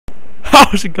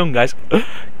How's it going, guys?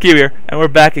 Kiwi here, and we're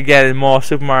back again in more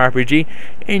Super Mario RPG.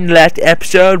 In the last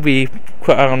episode, we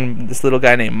put on this little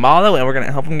guy named Malo, and we're gonna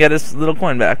help him get his little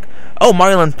coin back. Oh,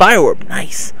 Mario and Fire Orb,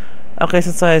 nice. Okay,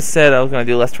 since I said I was gonna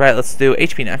do left to right, let's do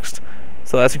HP next.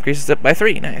 So that increases it by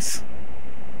 3, nice.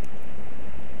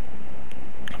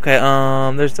 Okay,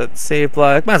 there's that save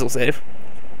block. Might as well save,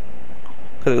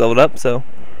 because we leveled up, so.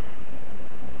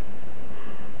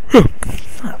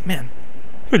 Oh, man.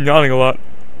 I've been yawning a lot.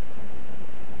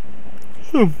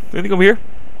 Anything over here?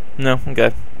 No,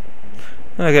 okay.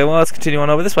 Okay, well, let's continue on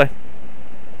over this way.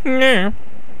 Yeah.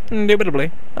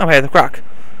 Indubitably. Oh, hey, the Crok.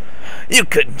 You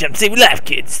couldn't jump to save your life,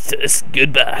 kids. Just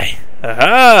goodbye.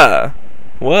 Aha!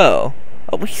 Well.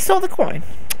 Oh, he stole the coin.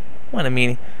 What a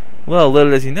meanie. Well,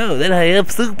 little does he know that I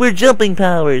have super jumping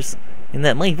powers, and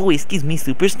that my voice gives me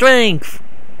super strength.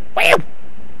 Wow!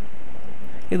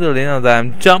 You literally know that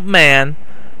I'm Jumpman.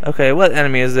 Okay, what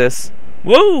enemy is this?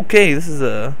 Whoa, okay, this is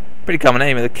a pretty common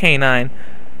enemy, the K9.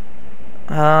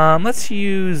 Let's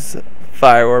use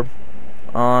Fire Orb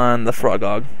on the Frog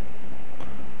Dog.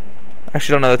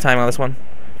 Actually, don't know the timing on this one.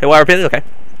 Hey, why repeat it? Okay.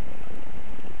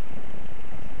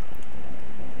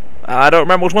 I don't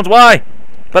remember which one's why,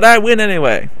 but I win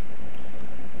anyway.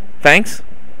 Thanks.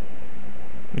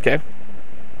 Okay.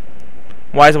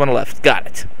 Why is the one on the left? Got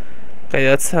it. Okay,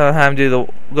 let's have him do the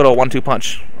good old 1-2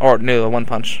 punch. Or no, the 1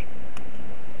 punch.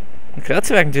 Okay, let's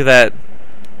see if I can do that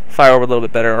Fire Orb a little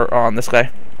bit better on this guy.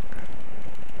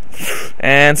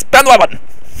 And spam the Y button!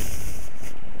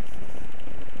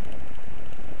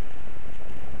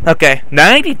 Okay,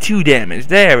 92 damage.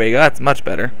 There we go, that's much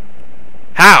better.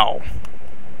 How?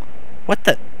 What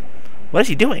the? What is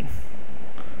he doing?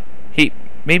 He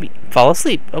maybe fall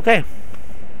asleep. Okay.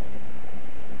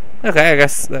 Okay, I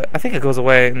guess I think it goes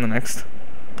away in the next.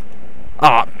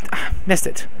 Oh, missed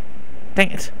it.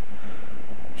 Dang it.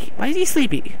 Why is he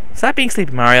sleepy? Stop being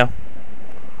sleepy, Mario.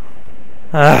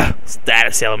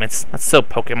 Status elements. That's so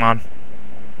Pokemon.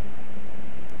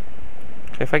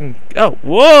 Okay, if I can. Oh,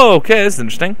 whoa. Okay, this is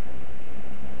interesting.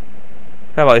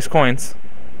 Have all these coins.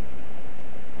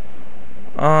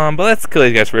 But let's kill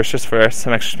these guys first, just for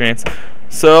some extra experience.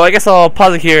 So I guess I'll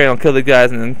pause it here and I'll kill the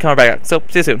guys and then come back out. So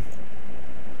see you soon.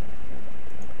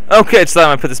 Okay, just thought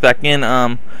I might put this back in.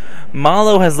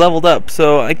 Malo has leveled up,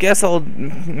 so I guess I'll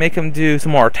make him do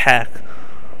some more attack.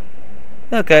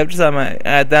 Okay, just thought I might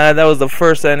add that. That was the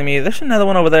first enemy. There's another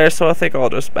one over there, so I think I'll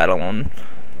just battle him.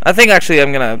 I think actually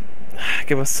I'm gonna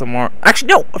give us some more. Actually,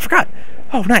 no, I forgot.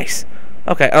 Oh, nice.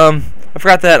 Okay, I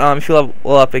forgot that if you level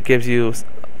up, it gives you,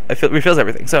 it refills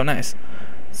everything. So nice.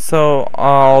 So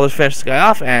I'll just finish this guy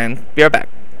off and be right back.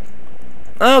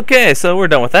 Okay, so we're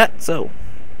done with that. So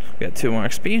we got 2 more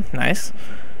XP. Nice.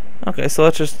 Okay, so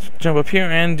let's just jump up here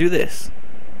and do this.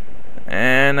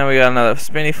 And now we got another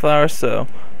spinny flower, so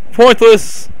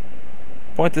pointless!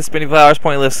 Pointless spinny flowers,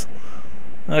 pointless.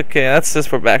 Okay, that's just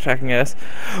for backtracking, guys.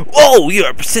 Whoa, you're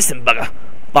a persistent bugger.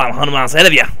 I'm 100 miles ahead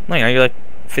of you. No, you're like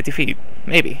 50 feet.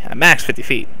 Maybe. At max 50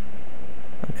 feet.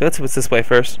 Okay, let's see what's this way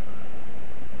first.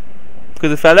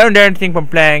 Because if I learned anything from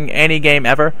playing any game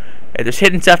ever, if there's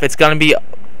hidden stuff, it's gonna be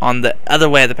on the other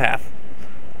way of the path.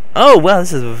 Oh, well,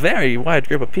 this is a very wide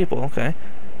group of people. Okay.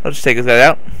 I'll just take this guy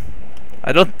out.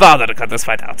 I don't bother to cut this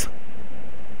fight out.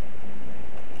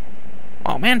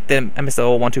 Oh, man. Then I missed the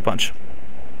old 1-2 punch.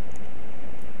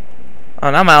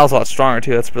 Oh, now my owl's a lot stronger,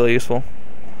 too. That's really useful.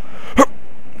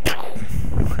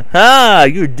 Ah,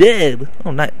 you're dead.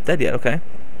 Oh, not dead yet. Okay.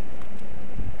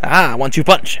 Ah, 1-2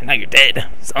 punch. Now you're dead,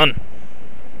 son.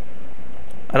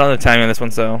 I don't know the timing on this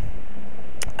one, so.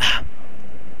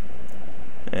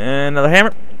 And another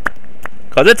hammer.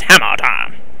 Cause it's hammer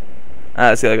time.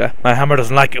 That's the other guy. My hammer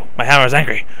doesn't like you. My hammer is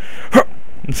angry.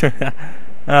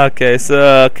 Okay,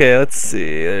 so let's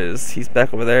see. He's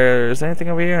back over there. Is there anything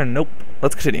over here? Nope.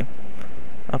 Let's continue.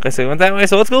 Okay, so we went that way,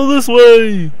 so let's go this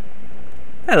way.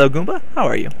 Hello, Goomba. How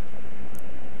are you?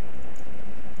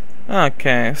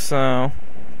 Okay, so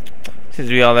seems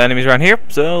to be all the enemies around here.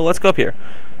 So let's go up here.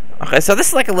 Okay, so this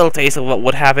is like a little taste of what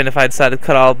would happen if I decided to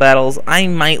cut all battles. I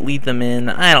might leave them in.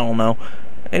 I don't know.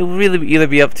 It would really either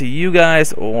be up to you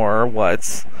guys or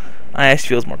what I just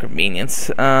feel is more convenient.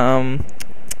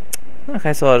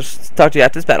 Okay, so I'll just talk to you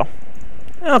after this battle.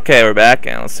 Okay, we're back,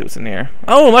 and let's see what's in here.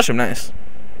 Oh, mushroom, nice.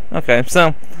 Okay,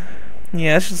 so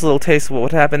yeah, it's just a little taste of what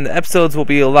would happen. The episodes will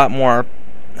be a lot more.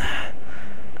 I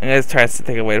guess try to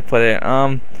think of a way to put it.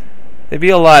 They'd be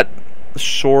a lot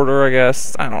shorter, I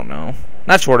guess. I don't know.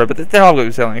 Not shorter, but they're all going to be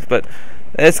the same length. But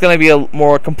it's going to be a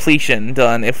more completion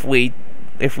done if we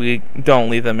don't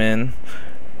leave them in.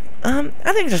 I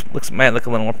think it just might look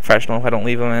a little more professional if I don't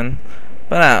leave them in,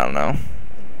 but I don't know.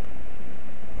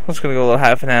 I'm just gonna go a little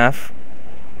half and half.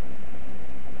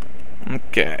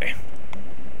 Okay.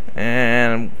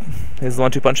 And here's the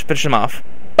 1-2 punch. Finish him off.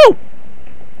 Boom!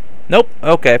 Nope.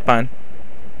 Okay, fine.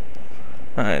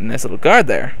 Nice little guard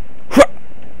there.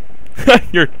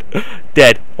 You're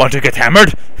dead. Want to get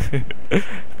hammered?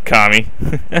 Kami.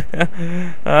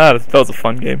 That was a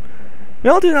fun game.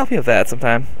 Maybe I'll do an LP of that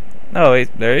sometime. Oh, wait,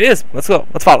 there he is. Let's go.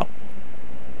 Let's follow.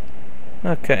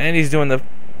 Okay, and he's doing the...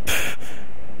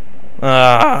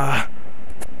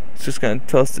 It's just going to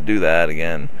tell us to do that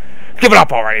again. Give it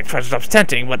up already. Treasure stuff's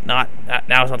tempting, but now's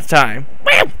not the time.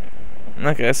 Wham!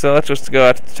 Okay, so let's just go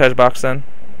out to the treasure box then.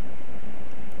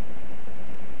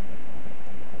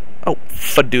 Oh,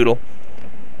 fadoodle.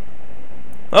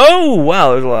 Oh,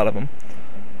 wow, there's a lot of them.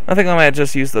 I think I might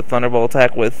just use the Thunderbolt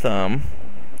attack with, Oh,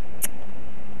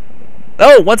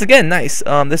 once again, nice.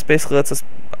 This basically lets us,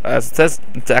 as it says,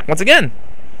 attack once again.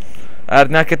 I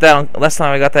did not get that on, last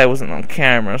time I got that, it wasn't on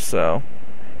camera, so...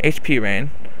 HP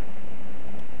rain.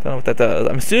 Don't know what that does.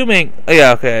 I'm assuming... Oh,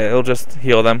 yeah, okay, it'll just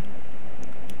heal them.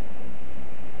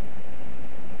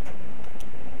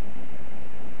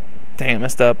 Dang, I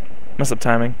messed up. Messed up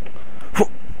timing. Whew.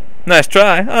 Nice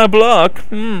try. I block.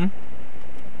 But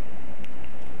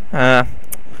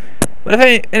if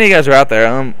any of you guys are out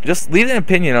there, just leave an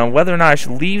opinion on whether or not I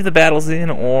should leave the battles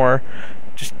in or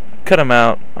just cut them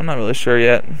out. I'm not really sure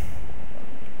yet.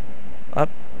 Up.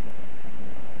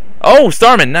 Oh,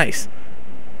 Starman, nice.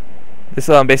 This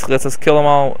basically lets us kill them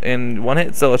all in one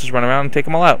hit, so let's just run around and take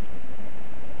them all out.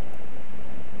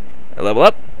 I level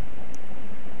up.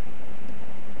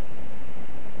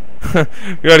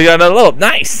 We already got another level up.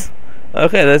 Nice.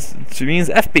 Okay, that means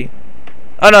FP.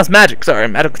 Oh no, it's magic. Sorry,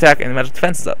 magic attack and magic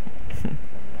defense is up.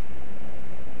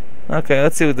 Okay,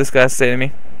 let's see what this guy has to say to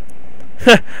me.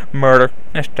 Murder.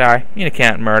 Nice try. You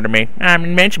can't murder me. I'm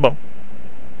invincible.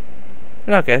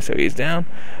 Okay, so he's down.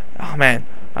 Oh man,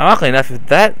 luckily enough, if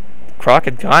that Crok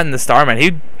had gotten the Starman,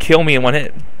 he'd kill me in one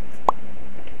hit.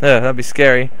 That'd be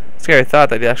scary. Scary thought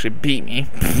that he'd actually beat me.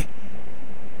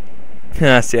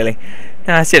 Silly.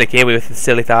 Silly Kiwi with his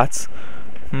silly thoughts.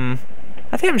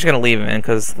 I think I'm just gonna leave him in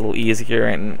because it's a little easier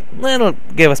and it'll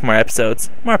give us more episodes.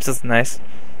 More episodes is nice.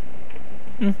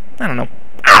 I don't know.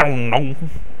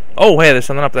 Oh, hey, there's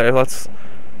something up there. Let's.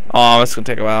 Oh, this is gonna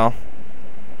take a while.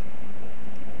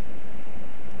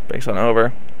 Breaks on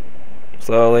over.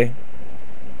 Slowly.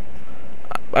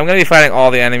 I'm gonna be fighting all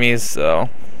the enemies, so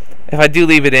if I do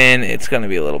leave it in, it's gonna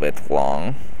be a little bit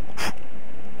long.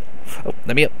 Oh,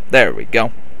 let me up. There we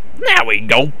go. There we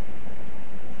go.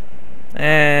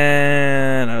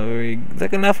 And is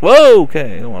that good enough? Whoa,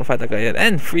 okay. I don't want to fight that guy yet.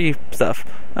 And free stuff.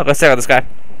 Okay, let's check out this guy.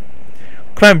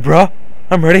 Come on, bro.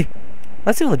 I'm ready.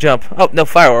 Let's do the jump. Oh, no,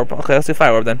 fire orb. Okay, let's do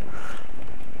fire orb then.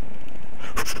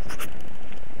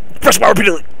 Press power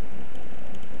repeatedly.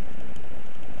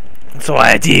 So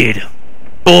I did.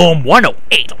 Boom,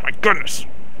 108. Oh my goodness.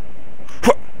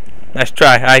 Nice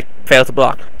try. I failed to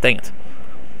block. Dang it.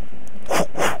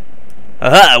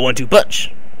 Aha, 1-2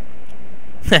 punch.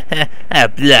 I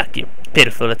block your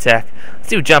pitiful attack. Let's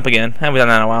do a jump again. Haven't done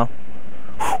that in a while.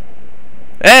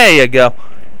 There you go.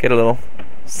 Get a little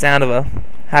sound of a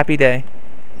happy day.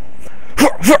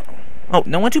 Oh,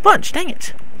 no 1-2 punch. Dang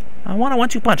it. I want a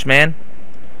 1-2 punch, man.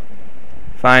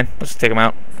 Fine. Let's just take him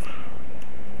out.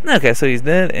 Okay, so he's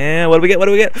dead. And what do we get? What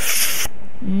do we get?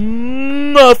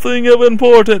 Nothing of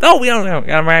importance. Oh, we got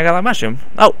that mushroom.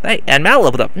 Oh, hey, and Mal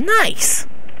leveled up. Nice.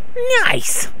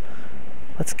 Nice.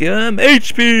 Let's give him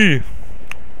HP.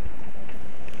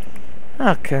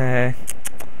 Okay.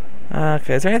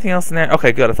 Okay, is there anything else in there?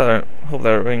 Okay, good. I hope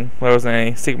there wasn't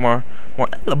any secret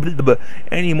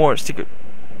any more secret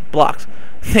blocks.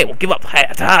 They won't give up to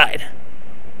hide.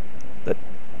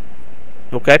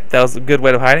 Okay, that was a good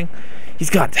way of hiding. He's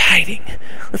gone to hiding.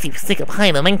 Let's see if we stick up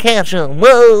behind him and catch him.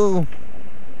 Whoa!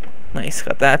 Nice,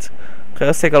 got that. Okay,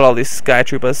 let's take out all these sky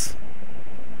troopers.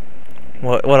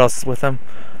 What else is with them?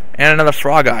 And another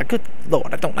frog god. Good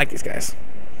lord, I don't like these guys.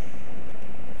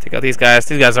 Take out these guys.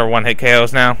 These guys are one-hit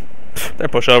KOs now. They're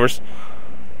pushovers.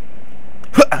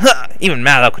 Even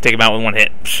Mallow could take him out with one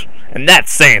hit. And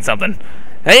that's saying something.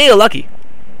 Hey, you're lucky.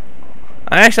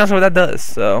 I actually don't know what that does,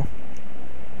 so...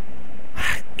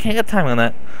 Can't get time on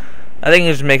that. I think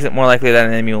it just makes it more likely that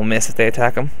an enemy will miss if they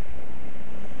attack him.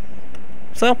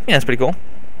 So, yeah, it's pretty cool.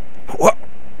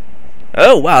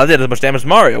 Oh, wow, that did as much damage as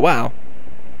Mario. Wow.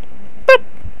 Boop.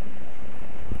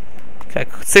 Okay,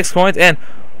 6 coins, and...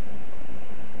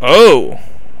 Oh!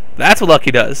 That's what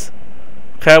Lucky does.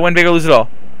 Okay, I win big or lose it all.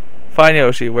 Find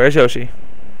Yoshi. Where's Yoshi?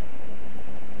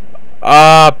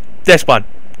 This one.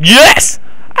 Yes!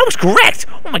 I was correct!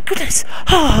 Oh my goodness!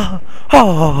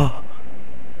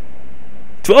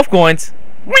 12 coins.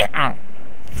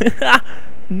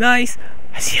 Nice.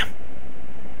 I see him.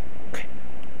 Okay.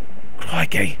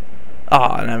 Crikey.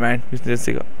 Oh, never mind. We did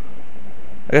sneak up.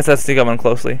 I guess let's sneak up on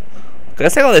closely. Okay,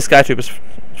 let's take all these sky troopers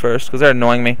first, because they're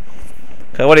annoying me.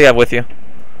 Okay, what do you have with you?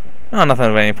 Oh, nothing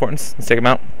of any importance. Let's take them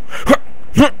out.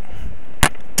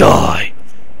 Die!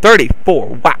 34.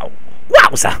 Wow.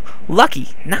 Wowza! Lucky.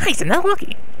 Nice, another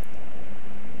lucky.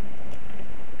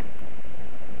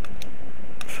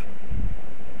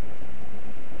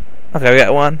 Okay, we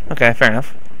got one. Okay, fair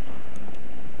enough.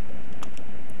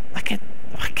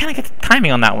 Why can't I get the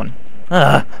timing on that one?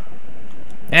 Ugh.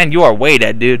 And you are way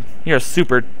dead, dude. You're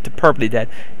super superbly dead.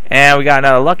 And we got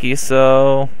another lucky,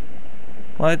 so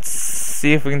let's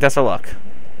see if we can test our luck.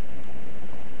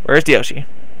 Where's Yoshi?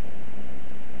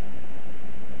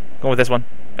 Going with this one.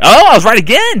 Oh, I was right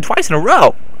again! Twice in a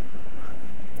row!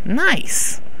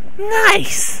 Nice!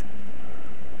 Nice!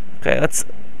 Okay, let's...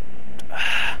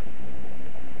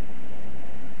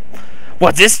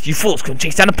 What's this? You fools couldn't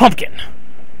chase down a pumpkin!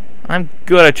 I'm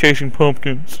good at chasing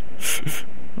pumpkins.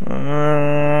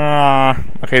 Okay,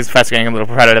 this fight's getting a little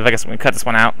repetitive. I guess I'm gonna cut this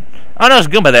one out. Oh no, there's a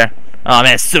Goomba there. Oh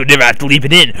man, it's so different after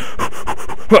leaping in.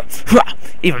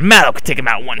 Even Mallow could take him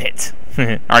out in one hit.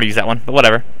 I already used that one, but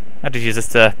whatever. I have to use this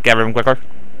to get rid of him quicker.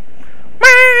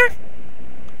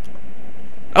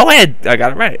 Oh, hey, I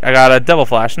got it right. I got a double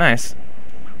flash. Nice.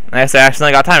 I guess I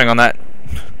accidentally got timing on that.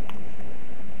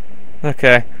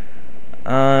 Okay.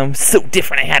 So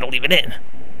different I had to leave it in.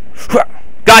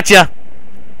 Gotcha!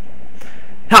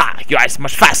 Ha! Your eyes are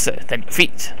much faster than your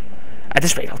feet. At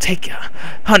this rate, it'll take you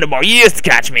 100 more years to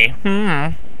catch me.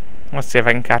 Let's see if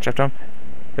I can catch up to him.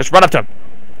 Just run up to him.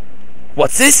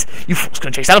 What's this? You fools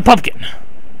gonna chase down a pumpkin.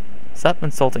 Stop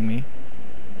insulting me.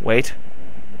 Wait.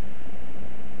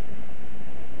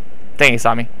 Dang, he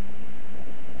saw me.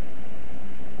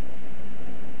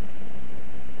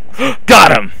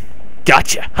 Got him!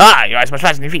 Gotcha! Ha! Your eyes are much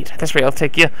faster than your feet. At this rate, it'll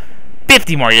take you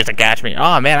 50 more years to catch me.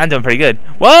 Oh man, I'm doing pretty good.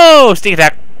 Whoa! Sneak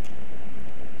attack!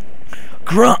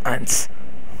 Grunts!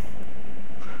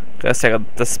 Let's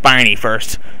take the spiny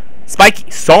first. Spiky!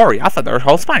 Sorry, I thought they were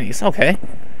called spinies. Okay.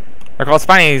 They're called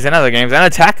spinies in other games. And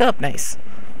attack up! Nice.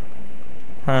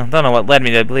 Don't know what led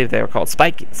me to believe they were called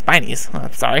spinies. Oh,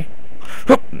 sorry.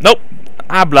 Nope.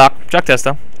 I block. Chuck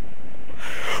Testo.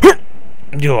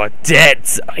 You're dead.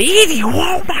 Easy.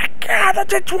 Oh my god, that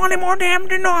did 20 more damage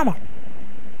than normal.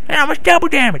 And that was double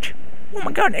damage. Oh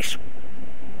my goodness.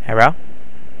 Hey, bro.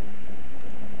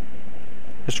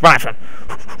 Just run from him.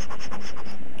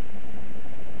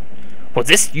 What's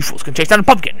this? You fools can chase down a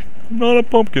pumpkin. I'm not a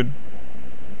pumpkin.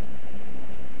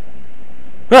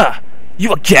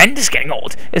 You again? This is getting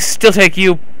old. It'll still take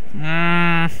you...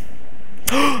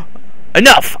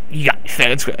 Enough! You got me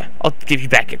fair and square. I'll give you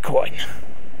back your coin.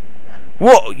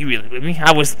 Whoa, you really with me?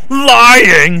 I was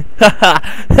lying!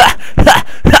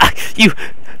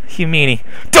 You meanie.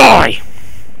 Die!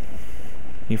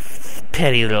 You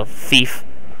petty little thief.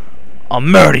 I'll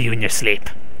murder you in your sleep.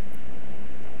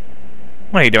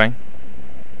 What are you doing?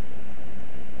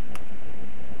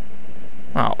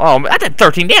 Oh, I did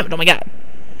 13 damage. Oh my god.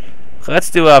 So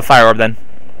let's do a fire orb then.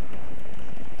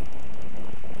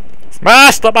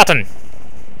 Smash the button!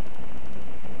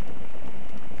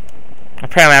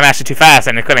 Apparently I'm actually too fast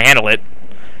and I couldn't handle it.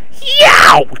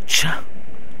 Youch!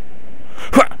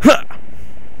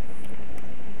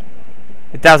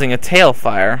 It's dousing a tail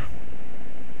fire.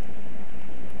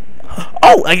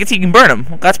 Oh, I guess you can burn them.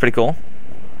 Well, that's pretty cool.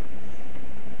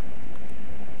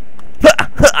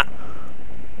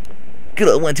 Good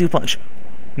old 1-2 punch.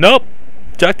 Nope.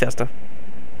 Chuck Testo.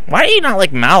 Why do you not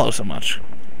like Mallow so much?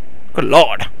 Good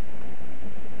lord.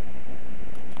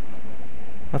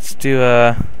 Let's do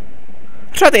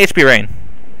try the HP rain.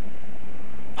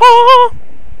 Oh!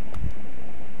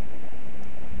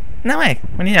 No way.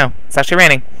 When you know, it's actually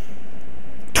raining.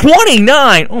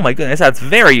 29! Oh my goodness, that's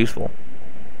very useful.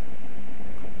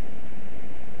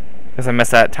 Guess I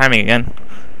messed that timing again.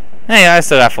 Hey, I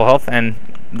still got full health and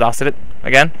lost it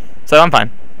again, so I'm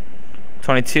fine.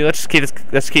 22.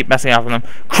 Let's keep messing off with them.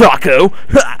 Croco!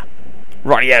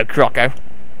 Rightio, Croco.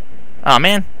 Oh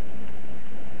man.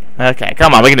 Okay,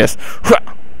 come on, we can do this.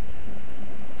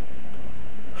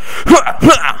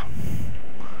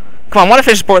 Come on, I want to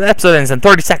finish the episode in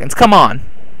 30 seconds. Come on.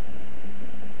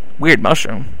 Weird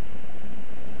mushroom.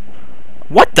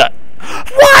 What the?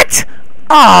 What?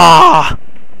 Ah.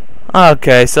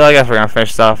 Okay, so I guess we're gonna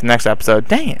finish this off next episode.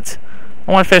 Dang it!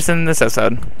 I want to finish in this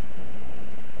episode.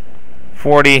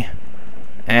 40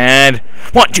 and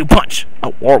 1-2 punch.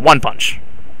 Oh, or 1 punch.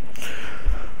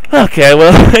 Okay,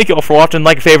 well, thank you all for watching.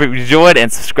 Like, favorite if you enjoyed,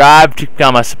 and subscribe to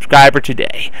become a subscriber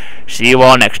today. See you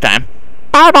all next time.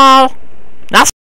 Bye bye.